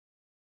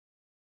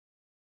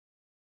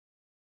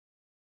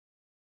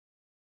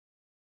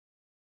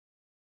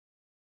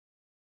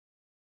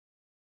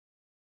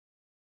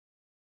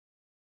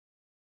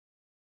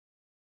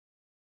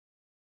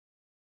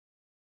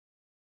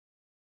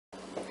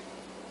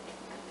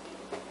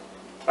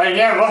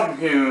Again, welcome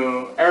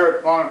to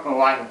Eric Wonderful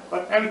Life of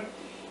Cooking.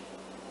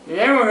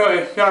 Today we're going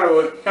to start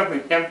with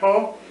something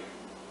simple,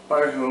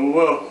 but it's a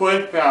little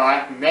quick that I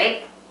like to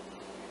make.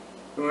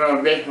 We're going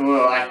to make a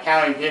little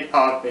Italian dish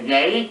called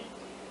spaghetti.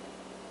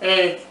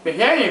 And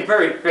spaghetti is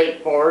very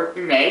straightforward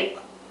to make,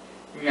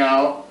 you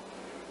know,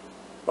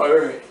 but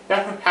there's a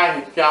special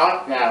kind of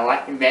sauce that I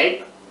like to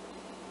make.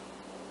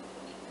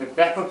 The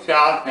special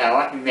sauce that I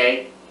like to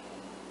make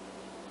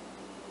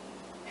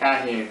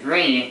has the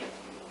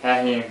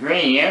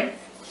ingredients,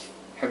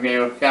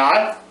 tomato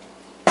sauce,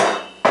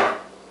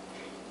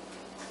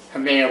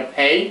 tomato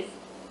paste,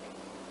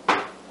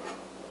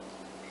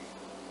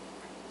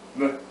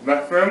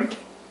 mushrooms,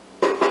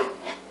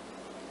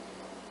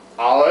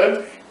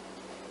 olives,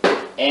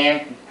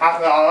 and to top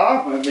it all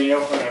off, we'll be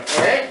opening the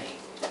fridge.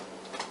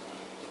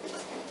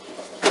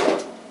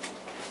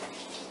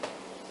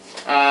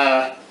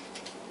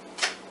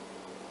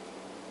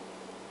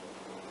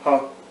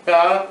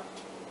 Pasta.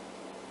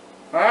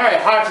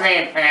 Alright, hot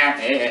grand pan,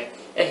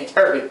 it's a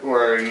perfect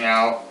word, you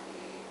know,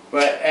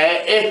 but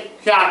it's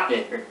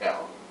sausage or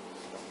so.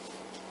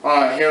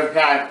 Or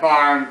Hillside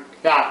Farm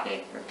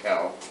sausage or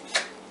so.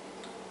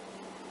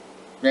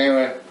 Made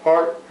with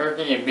pork,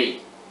 turkey, and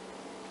beef.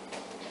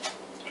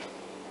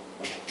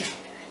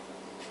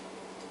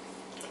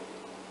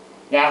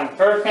 Now the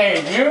first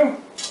thing to do,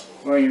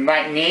 what you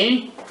might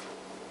need,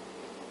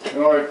 in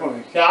order to cook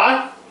the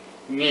sauce,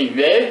 you need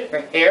this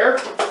right here.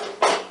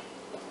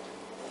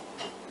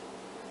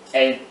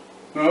 A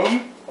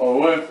spoon, or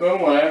wooden spoon,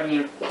 whatever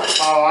you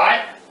call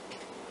it.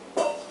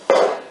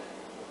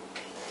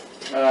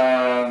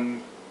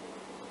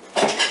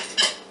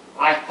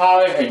 I call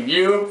it a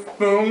U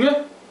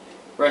spoon,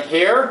 right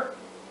here.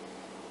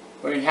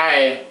 We have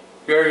to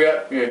stir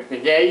up your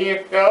spaghetti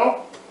or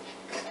so.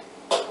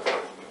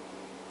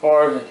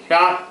 For the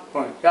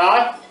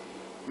sauce,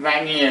 you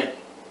might need a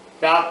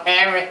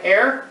saucepan right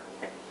here.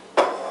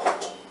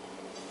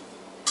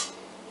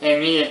 And you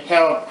need a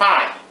kettle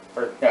pot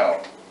or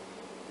so.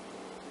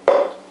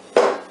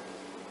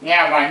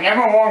 Now, my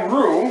number one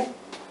rule,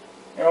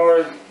 in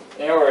order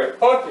to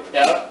cook the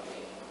stuff,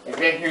 is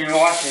make sure you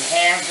wash your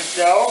hands or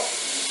so.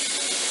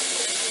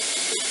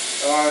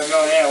 Or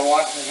go ahead and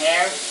wash your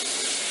hands.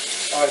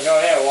 Or go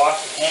ahead and wash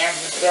your hands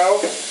or so.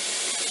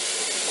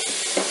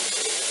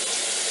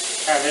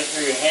 And make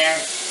sure your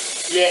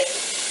hands get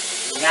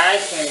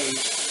nice and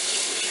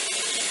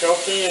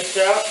soapy and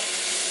stuff.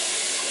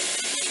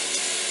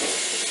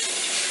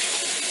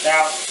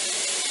 About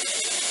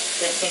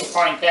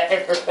 15-20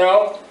 seconds or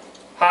so.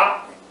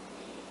 Pop.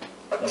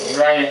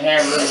 Dry your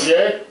hand really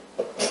good.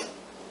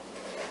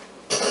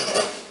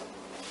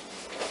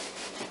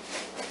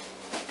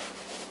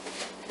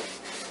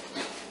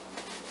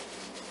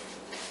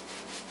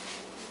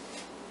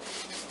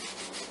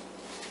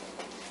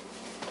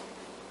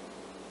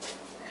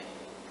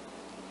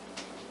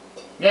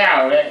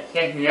 Now,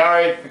 since you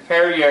already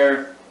prepared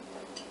your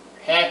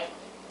ham,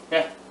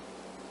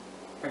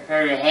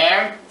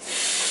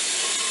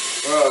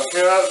 we'll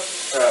fill up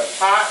the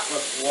pot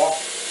with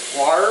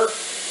water.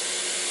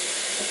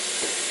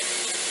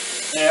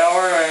 In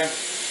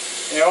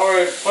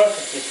order to put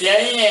the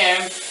spaghetti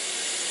in,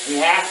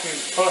 you have to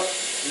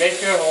make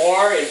sure the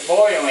water is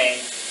boiling.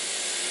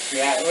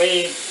 You at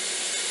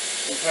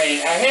least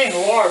between, I think the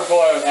water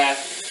boils at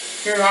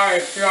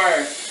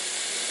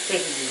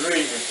 250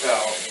 degrees or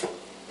so.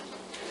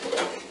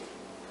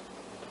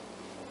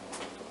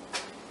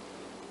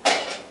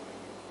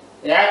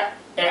 Yeah,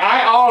 and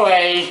I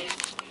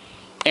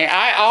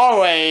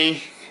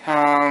always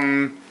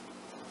turn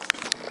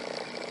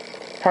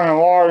the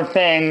water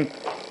thing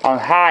on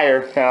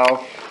higher,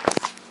 so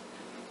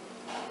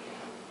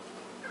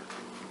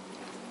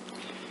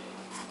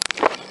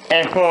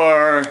and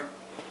for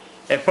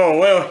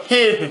little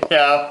kids and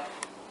stuff.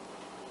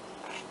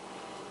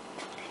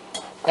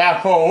 Now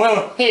for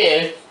little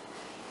kids,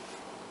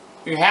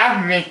 you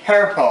have to be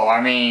careful.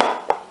 I mean,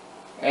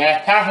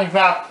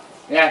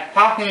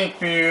 talking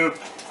to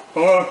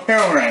little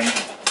children.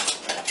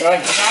 So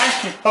it's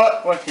nice to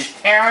put with your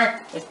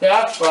parents and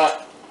stuff,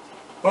 but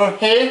little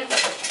kids,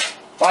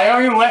 why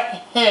don't you let the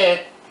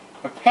kids,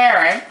 the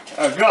parent,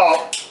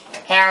 adult,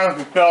 handle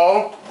the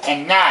stove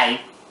and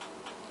knife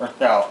or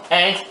so,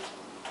 okay?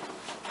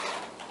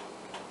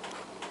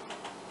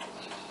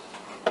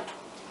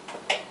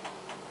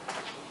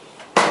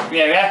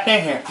 Yeah, that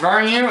thing can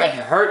burn you, it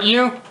can hurt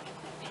you.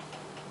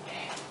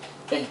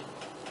 It's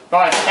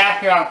going to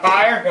catch you on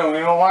fire, so we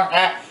don't want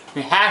that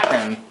to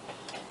happen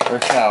or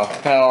so.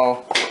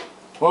 So,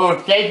 we'll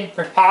safety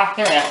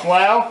precaution as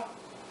well.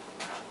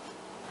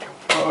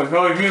 What we're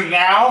going to do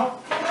now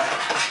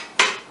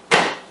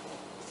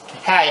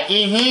is kind of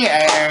easy,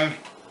 and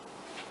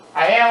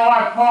I didn't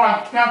want to pull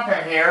on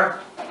something here.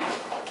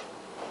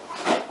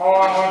 Hold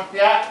on one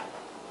sec.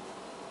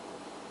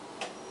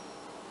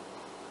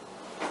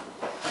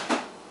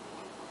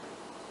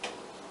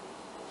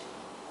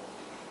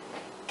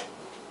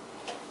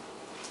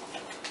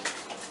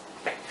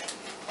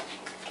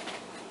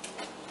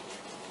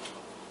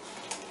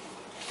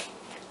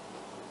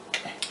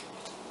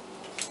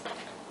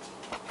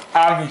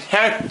 to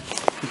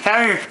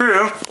tell you the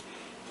truth,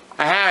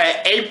 I have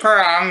an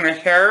apron on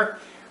this here,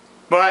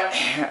 but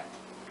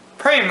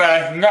pretty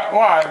much,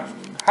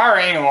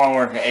 hardly anyone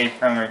wears an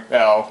apron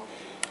themselves.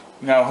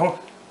 No,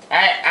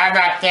 I'm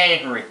not saying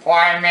it's a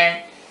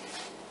requirement.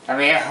 I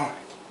mean,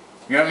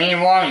 you don't need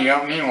one, you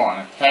don't need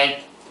one,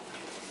 okay?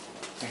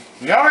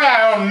 You know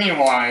I don't need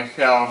one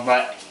myself,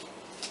 but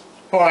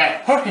for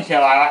that cooking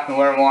show, I like to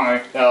wear one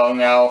myself,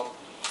 no.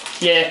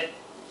 Yeah.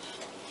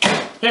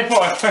 Just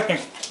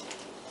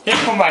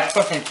for my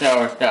cooking show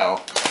or so.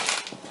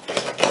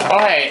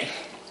 Okay.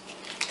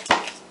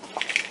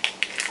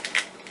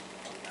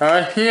 So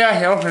let's see, I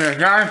can open the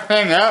darn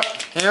thing up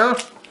here.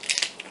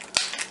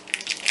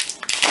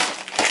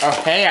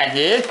 Okay, I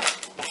did.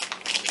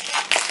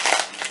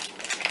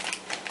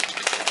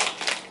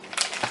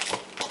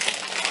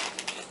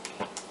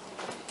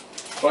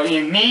 What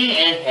you need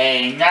is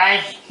a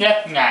nice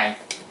chef knife.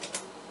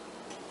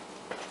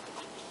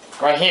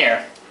 Right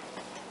here.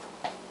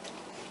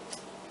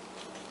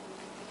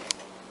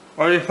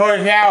 We'll just put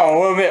it down a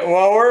little bit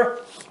lower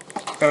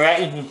so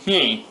that you can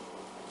see.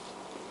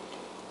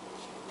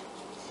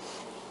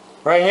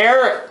 Right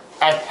here,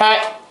 I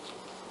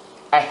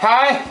kind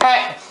of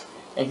cut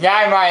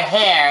inside my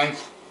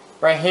hands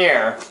right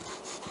here.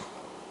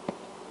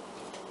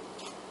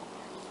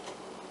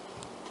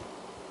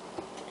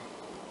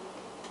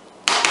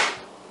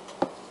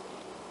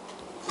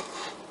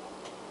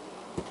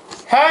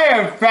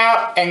 Kind of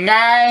about a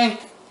 9,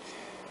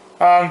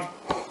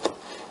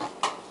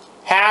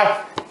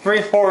 half,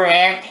 3/4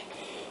 inch.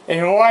 If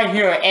you want to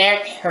do an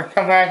inch or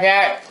something like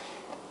that,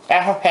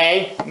 that's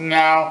okay.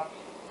 No.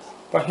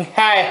 But you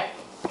kind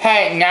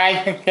of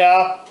nice and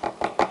stuff.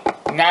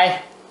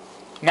 Nice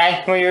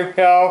for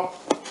yourself.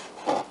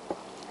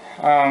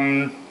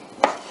 I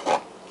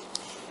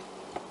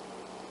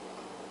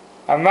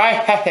might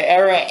have to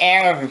every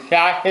angle of the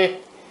sausage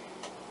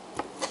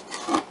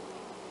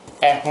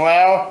as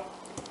well.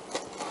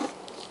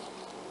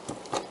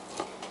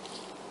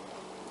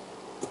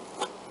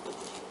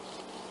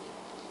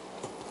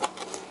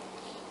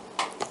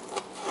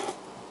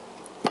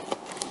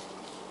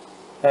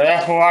 So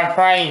that's what I'm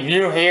trying to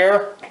do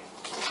here.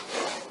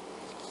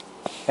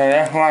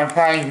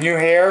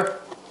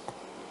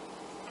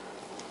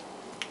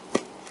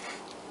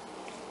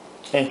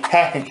 Is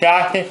cut the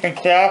sausage and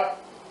stuff.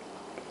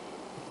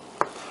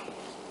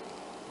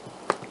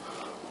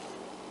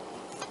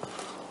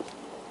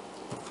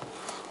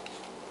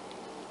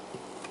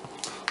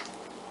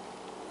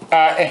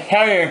 To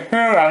tell you the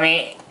truth, I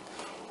mean,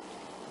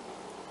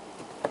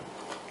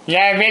 you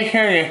gotta make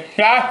sure the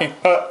sausage is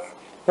cooked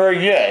very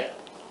good.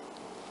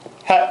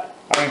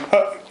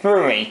 Cooked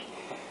thoroughly.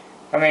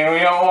 I mean, we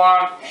don't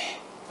want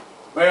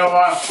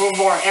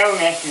foodborne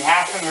illness to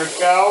happen or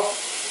so.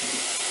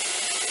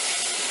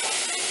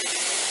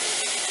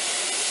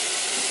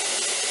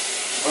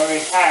 Where we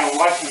kind of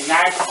wash the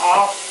knife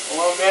off a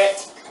little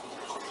bit.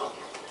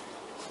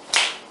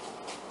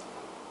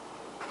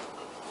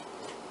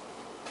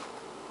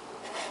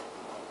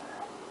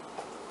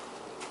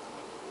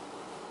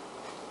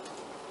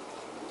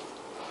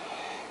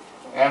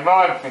 I'm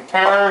going to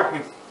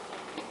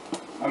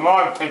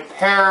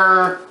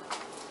prepare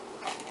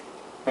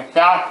the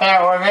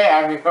saucepan with it.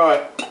 I'm just going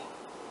to put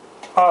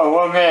a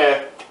little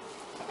bit.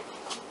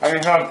 I'm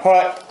just going to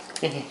put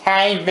just a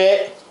tiny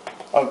bit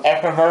of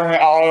extra virgin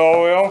olive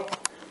oil.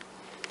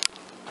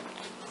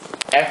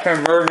 Extra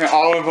virgin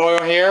olive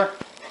oil here.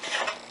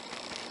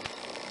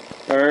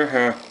 Here's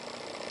a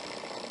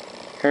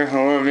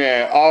little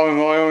bit of olive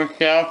oil and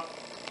stuff.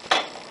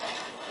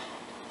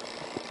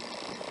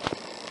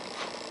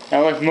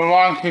 Now let's move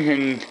on to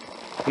the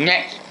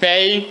next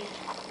phase.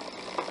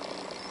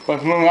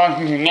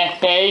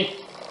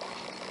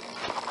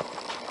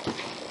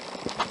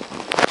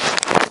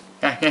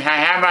 Now, since I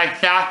have my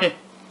sausage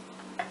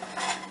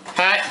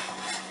cut,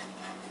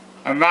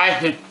 what I'm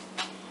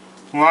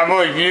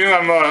going to do,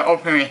 I'm going to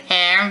open the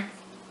ham.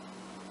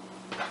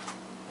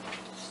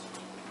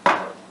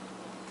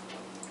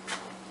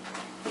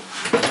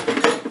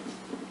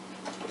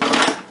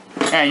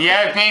 And the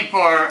other thing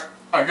for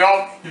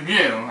adults to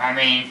do, I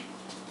mean,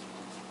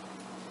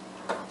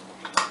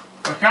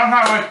 but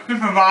sometimes with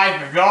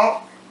supervised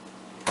adults,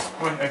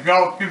 with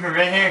adult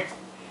supervision,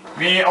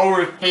 being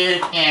older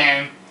kids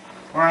can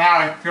learn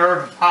how to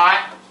serve a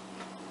pot,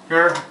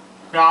 serve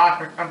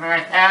sauce or something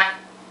like that.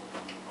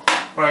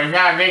 But you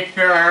gotta make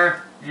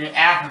sure the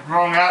ass is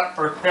grown up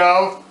or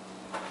so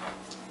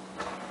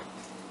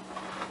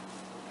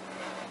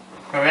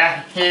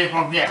that the kids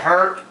won't get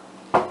hurt.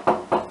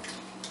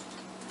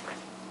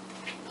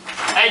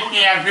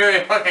 Actually, I'm doing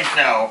a cooking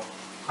show.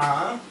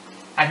 Huh?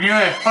 I'm doing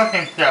a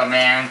cooking show,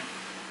 man.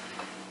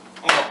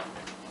 Oh,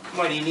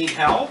 what, do you need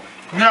help?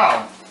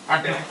 No,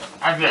 I'm good.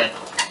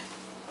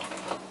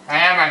 I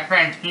have my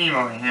friend Steve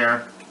over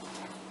here.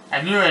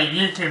 I do a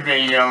YouTube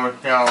video,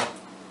 so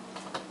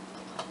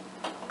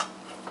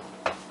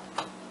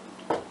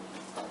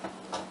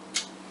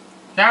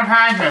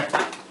sometimes the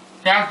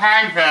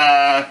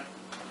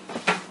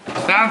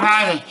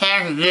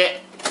can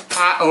get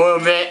hot a little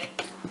bit.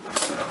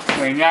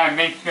 So you gotta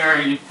make sure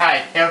you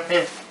try to tilt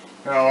it.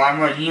 So I'm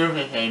gonna use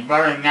a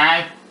butter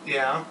knife.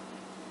 Yeah.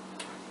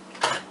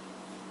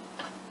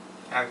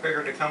 I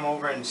figured to come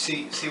over and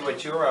see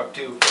what you're up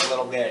to for a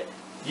little bit.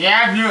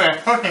 Yeah, I'm doing a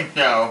cooking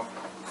show.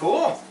 Cool.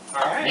 All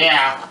right.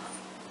 Yeah.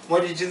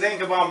 What did you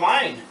think about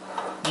mine?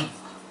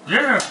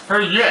 You're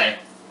pretty good.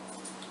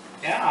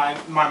 Yeah,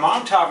 my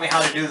mom taught me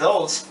how to do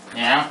those.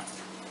 Yeah.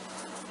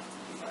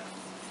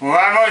 What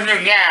I'm gonna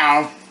do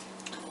now,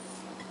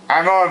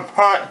 I'm gonna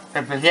put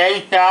the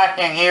potato sauce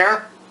in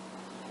here.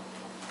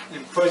 You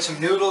put some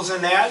noodles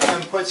in that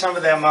and put some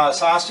of them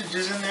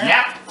sausages in there?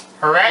 Yep,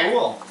 correct.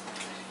 Cool.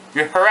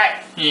 You're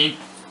correct, Steve.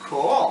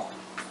 Cool.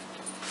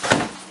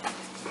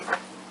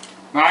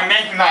 Now I'm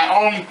making my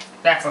own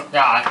special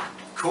sauce.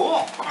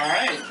 Cool.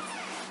 Alright.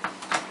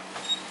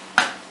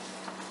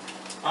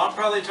 I'll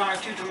probably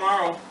talk to you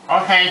tomorrow.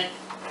 Okay.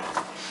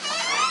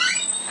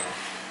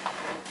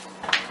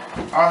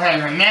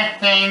 Okay, the next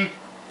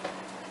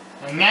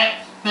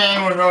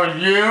thing we're going to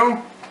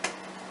do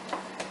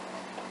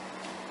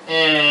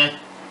is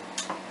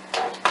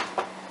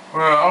we're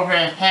going to open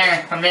a can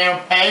of tomato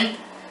paste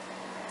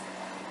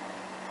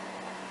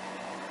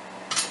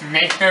to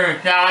make sure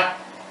the sauce,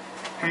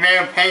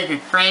 tomato paste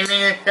is creamy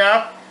and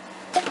stuff.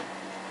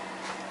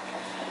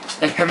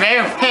 The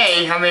tomato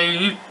paste, I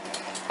mean,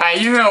 I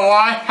use it a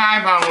lot of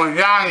times on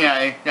lasagna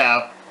and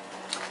stuff.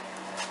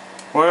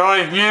 What we're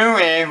going to do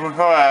is we're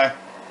going to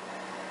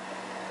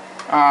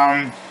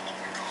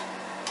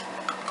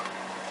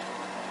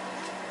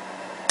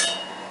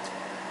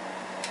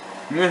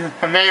use the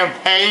tomato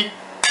paste.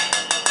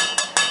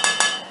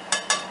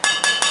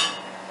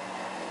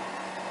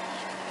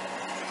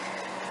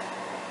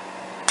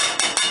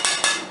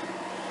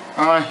 I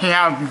want to see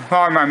how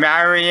far my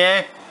battery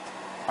is.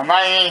 I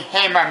might need to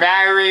take my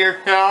battery or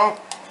so.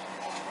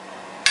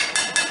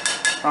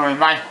 Or we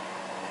might.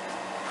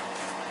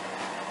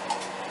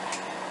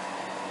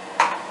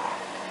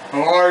 The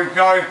water's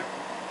going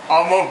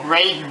almost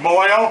ready to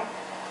boil.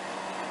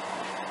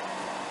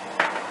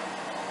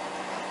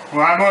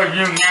 What I'm going to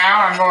do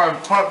now, I'm going to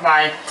put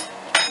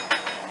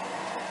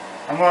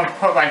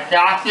my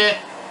sausage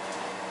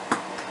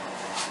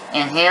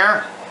in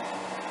here.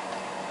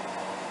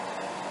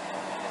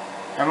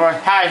 I'm going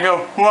to try to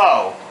go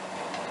slow.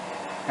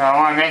 So I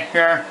want to make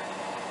sure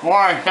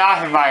more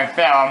sausage by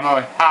itself, I'm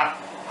going to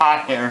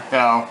toss it or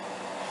so.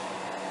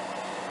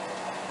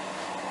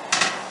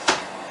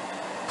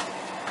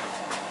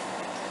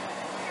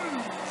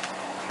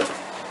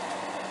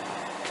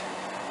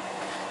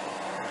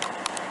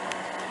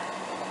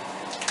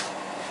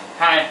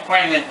 Kind of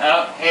clean this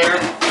up here.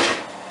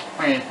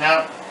 Clean this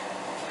up.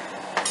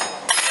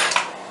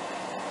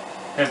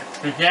 The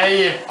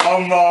spaghetti is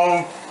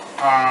almost,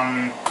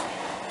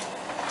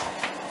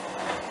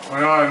 we're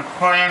going to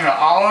put in the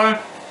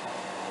olives.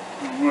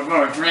 We're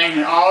going to drain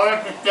the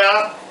olives and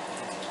stuff.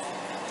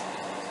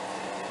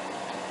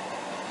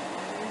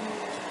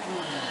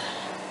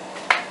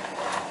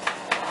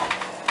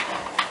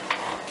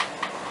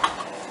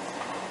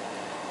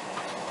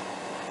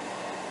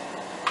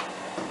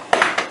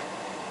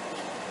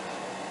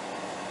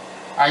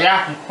 I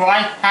got the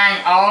sliced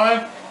kind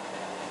olive.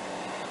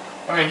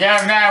 It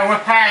doesn't matter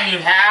what kind you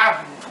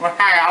have, what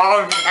kind of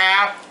olive you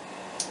have.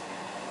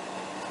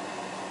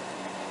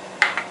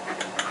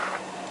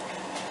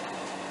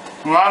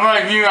 What I'm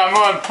going to do, I'm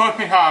going to put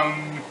this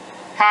on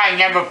kind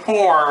number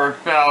 4 or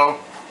so.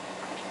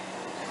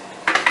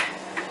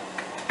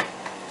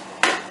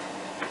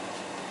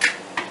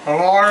 The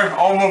water's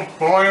almost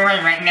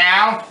boiling right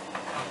now.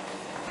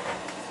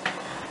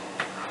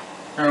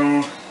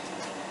 So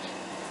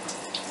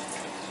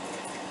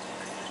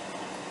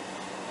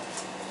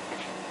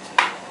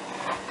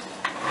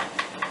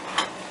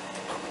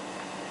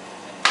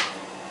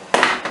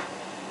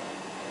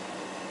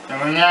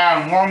we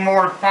have one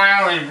more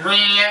final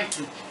ingredient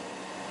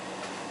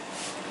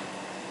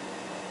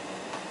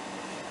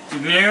to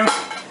do,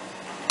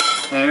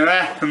 and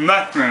that's the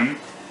mushroom.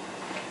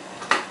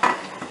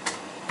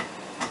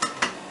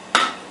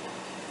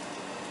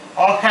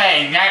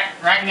 Okay,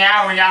 right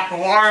now we got the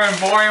water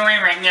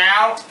boiling right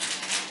now.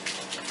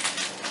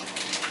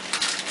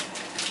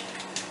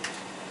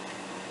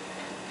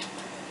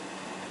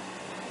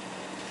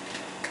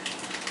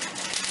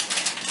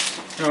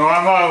 So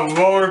I'm going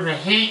to lower the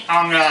heat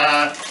on the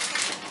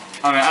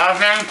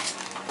oven.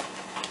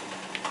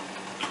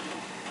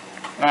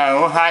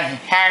 Looks like the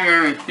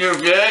timer is still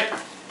good.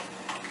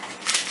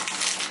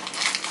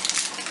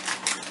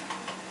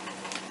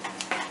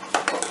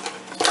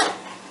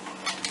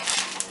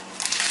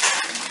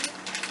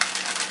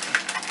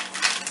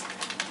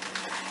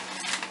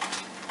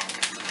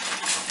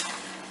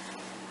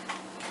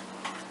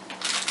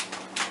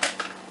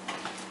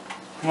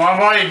 What I'm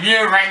going to do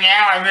right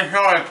now, I'm just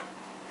going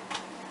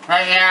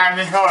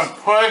to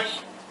push.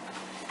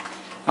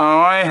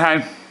 Alright,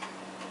 I'm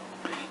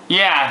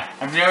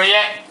doing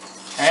it.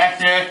 And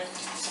that's it.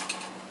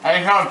 I'm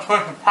just going to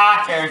push the pot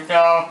there, so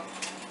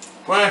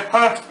we'll just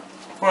push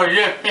for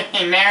just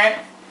 15 minutes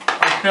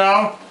or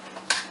so.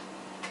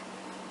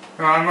 So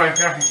So I'm going to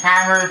set the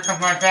timer or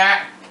something like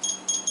that.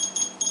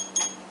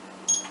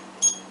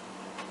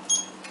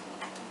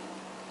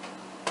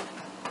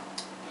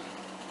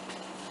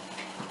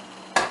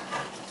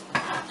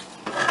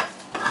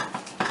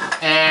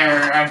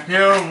 And I'm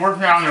still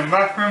working on the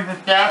mushrooms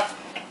and stuff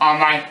on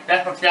my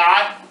special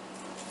sauce.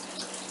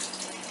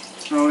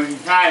 So we can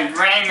try to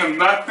drain the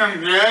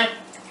mushrooms good.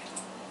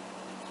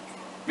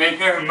 Make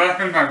sure the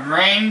mushrooms are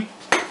drained.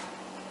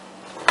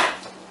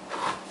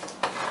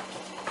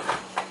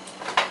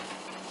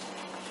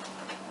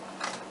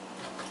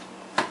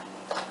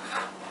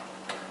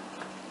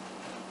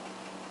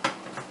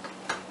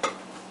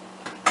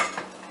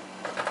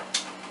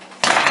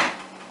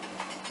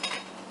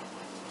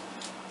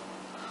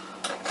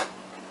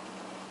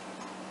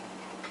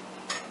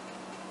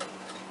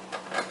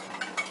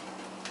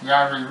 You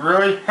gotta be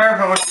really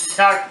careful with the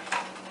stuff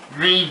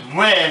these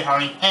with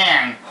on your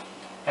hands.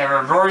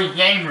 They're very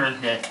dangerous.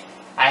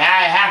 I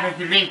had it happen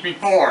to me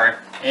before.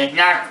 It's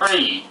not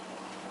pretty.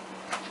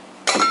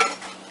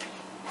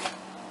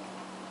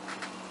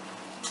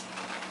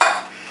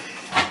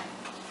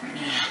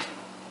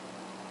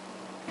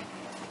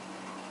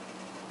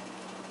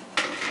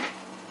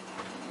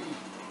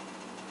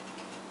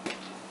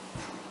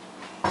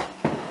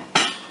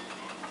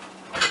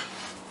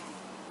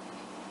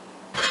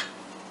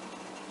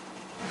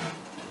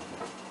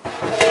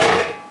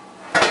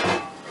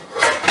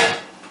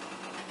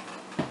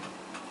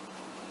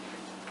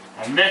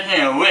 I'm missing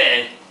a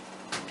lid.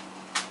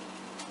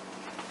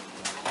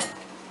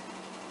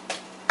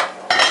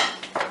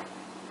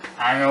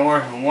 I don't know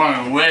where the one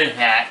of the lid is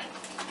at.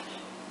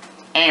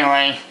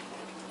 Anyway,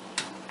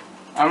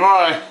 I'm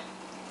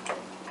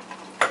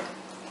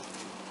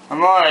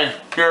gonna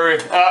stir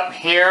this up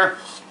here.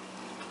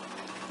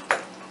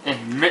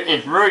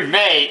 It's really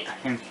baked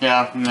and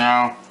stuff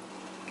now.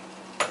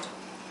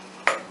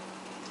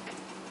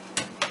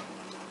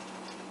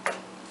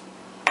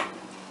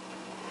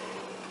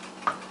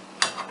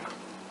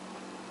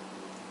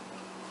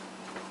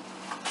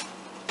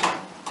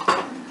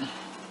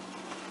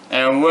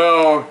 And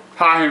we'll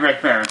talk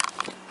right there.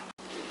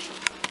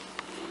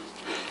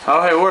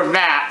 Okay, we're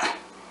back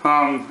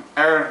from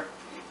Eric's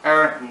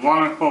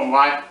wonderful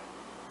life,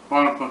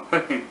 wonderful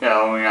cooking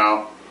show, you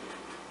know.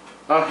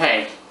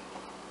 Okay.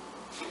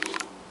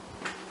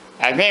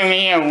 I think we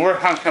need to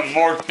work on some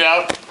more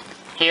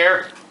stuff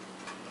here.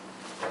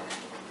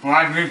 What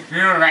I'm just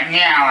doing right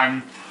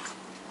now,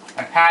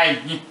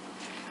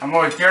 I'm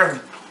going to stir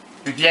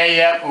the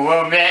spaghetti up a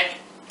little bit.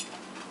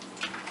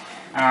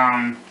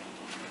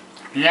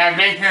 You gotta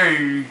make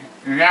sure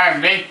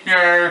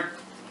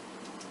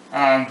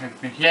the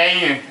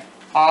spaghetti is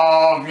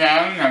all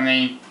done. I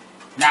mean,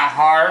 not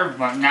hard,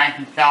 but nice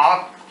and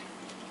soft.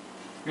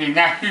 I mean,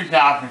 not too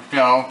soft or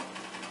so.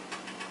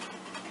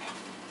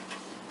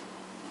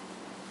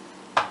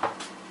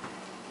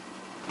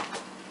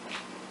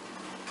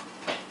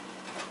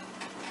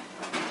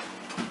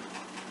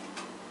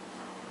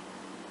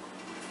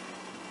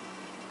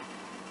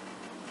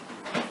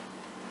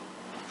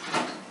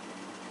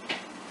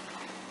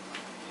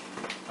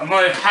 I'm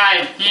going to try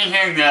to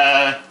season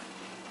the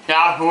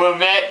sauce a little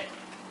bit.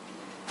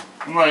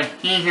 I'm going to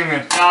season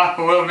the sauce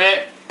a little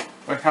bit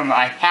with some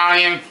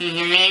Italian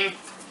seasoning.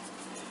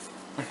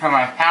 With some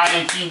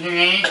Italian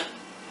seasoning.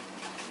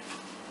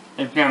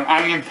 And some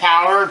onion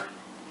powder.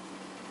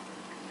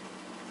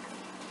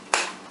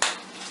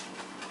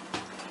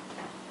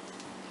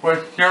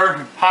 We'll stir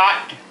the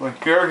pot, we'll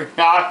stir the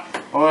sauce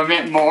a little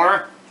bit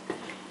more.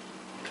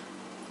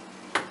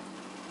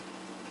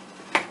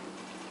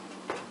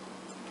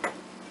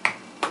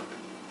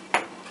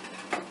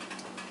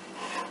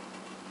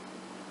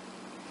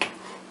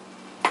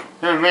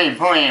 They're really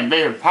putting in a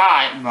bigger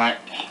pot, but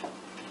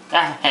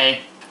that's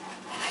okay.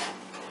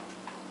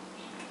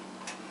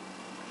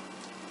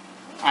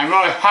 I'm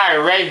going to try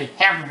to raise the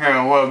temperature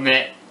a little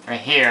bit right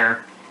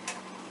here.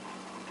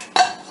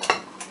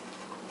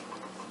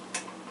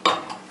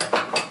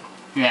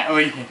 Yeah, at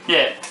least it's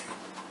it.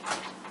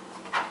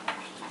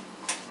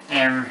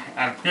 And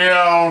I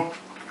feel,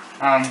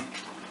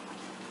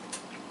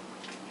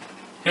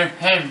 this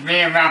takes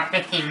me about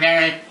 15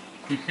 minutes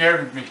to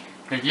serve the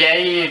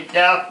spaghetti and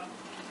stuff.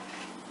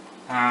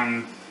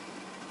 And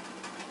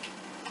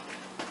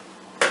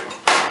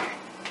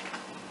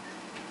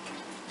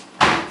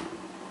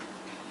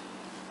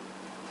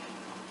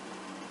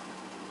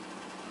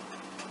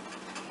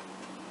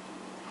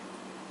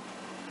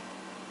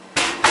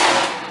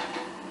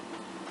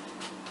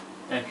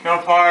so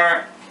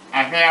far,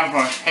 I think I'm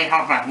going to take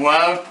off my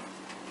glove.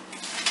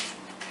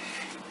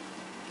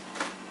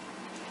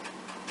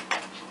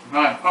 I'm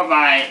going to put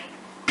my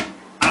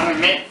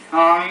oven mitt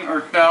on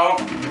or so.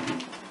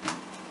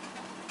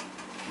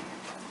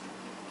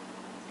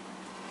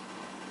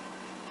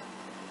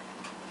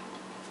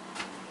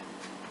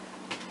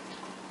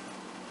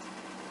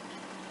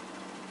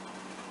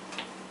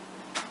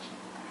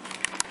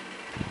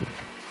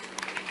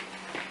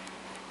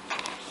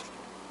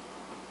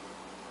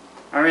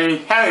 I mean,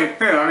 to tell you the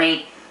truth, I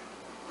mean,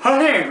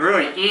 cooking is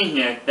really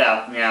easy and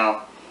stuff, you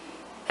know.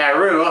 that I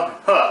really love to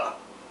cook.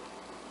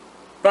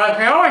 But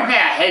the only thing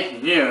I hate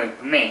to do is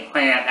to make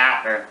clean up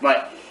after,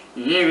 but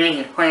you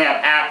need to clean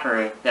up after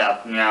and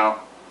stuff, you know.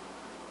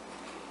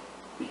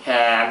 Because,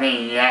 I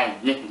mean, you have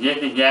to get the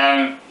dishes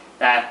done,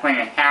 gotta clean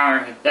the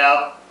counters and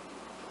stuff.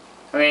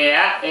 I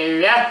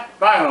mean, that's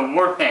probably the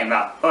worst thing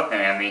about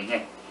cooking. I mean,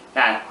 just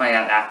gotta clean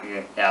up after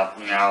yourself,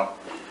 you know.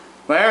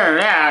 But other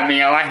than that, I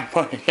mean, I like to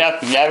put the stuff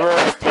together,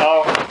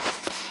 so.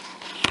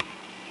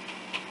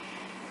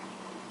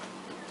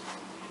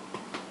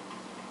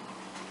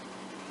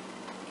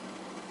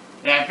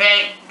 And I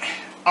think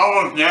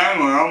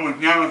we're almost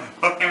done with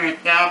the cooking and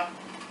stuff.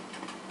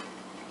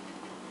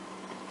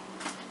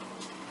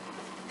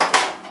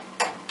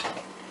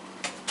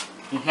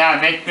 Just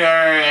gotta make sure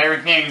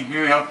everything's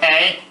doing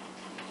okay.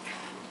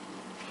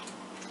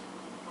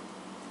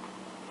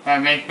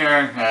 Gotta make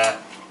sure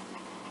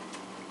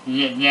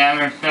you get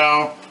down or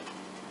so.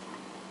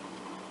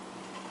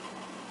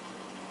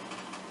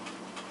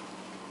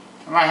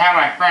 I might have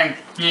my friend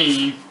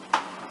Steve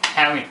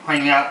have me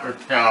clean up or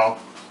so.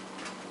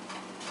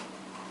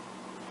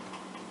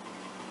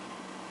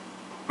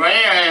 But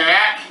anyway,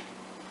 that,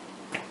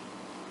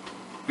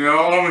 you're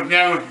almost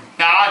done with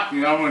the sauce,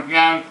 you're almost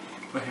done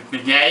with the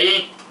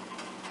spaghetti,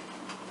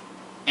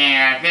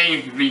 and I think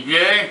it should be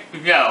good to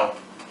go.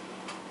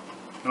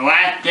 The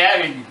last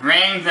step is to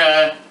drain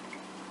the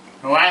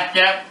last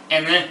step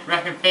in this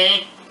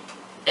recipe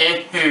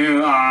is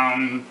to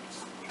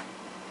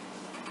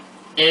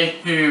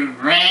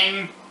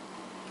drain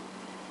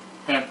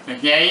the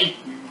spaghetti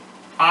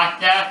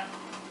pasta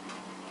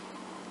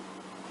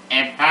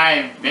and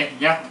probably make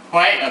just a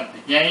plate of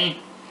spaghetti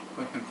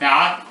with some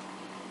sauce,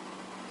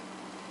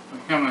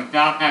 with some of the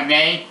sauce I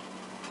made.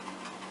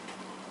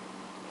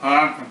 Put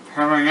on some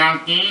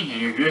Parmesan cheese and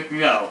you're good to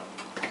go.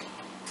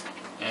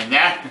 And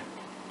that's,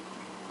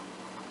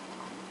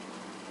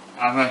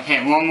 I'm gonna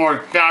take one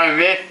more shot of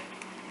this.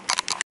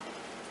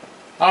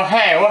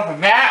 Okay,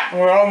 with that,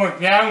 we're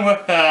almost done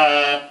with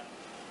the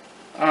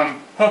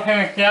cooking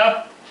and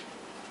stuff.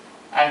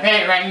 I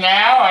think right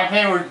now,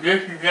 we're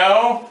good to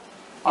go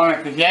on the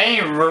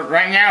spaghetti.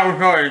 Right now, we're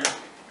going to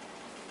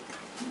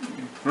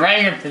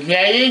drain the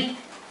spaghetti.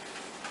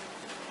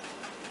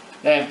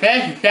 The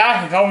fancy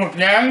sauce is almost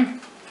done.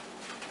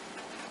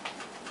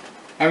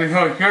 I'm just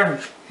going to stir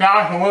the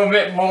sauce a little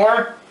bit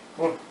more.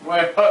 We'll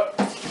put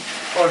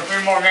for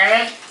 3 more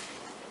minutes.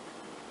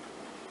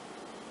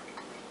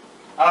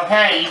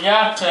 Okay, you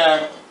got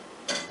the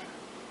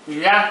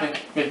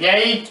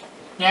spaghetti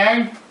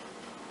done.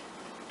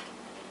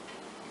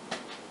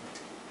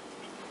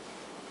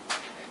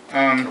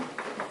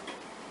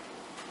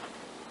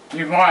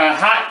 You want a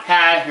hot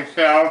pad or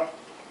so.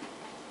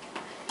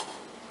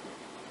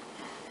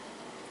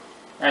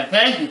 I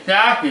think the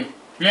sauce is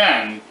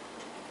done.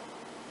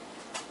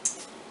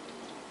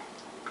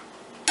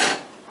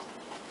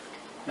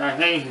 I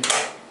think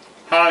it's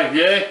probably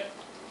good.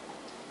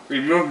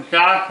 Remove the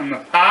sauce from the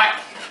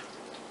pot.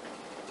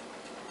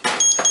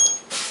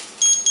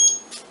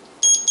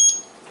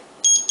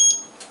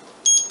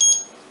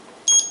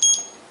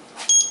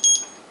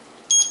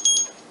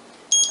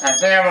 I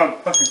think I'm going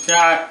to put the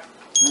sauce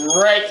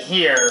right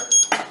here.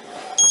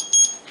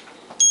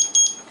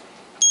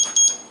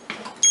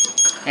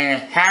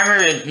 And the timer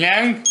is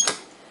done.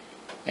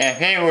 And I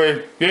think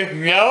we're good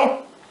to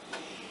go.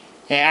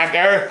 And I'm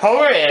Eric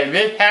Kohler, and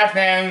this has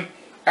been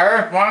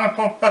Eric's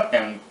Wonderful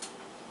Cooking.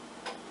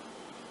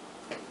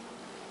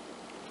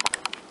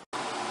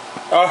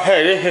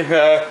 Okay, this is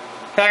a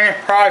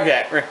second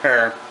project with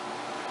her.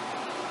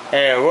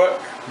 And it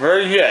looks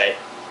very good.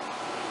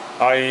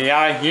 All you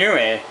gotta do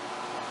is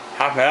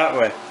top it up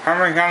with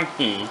Parmesan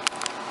cheese.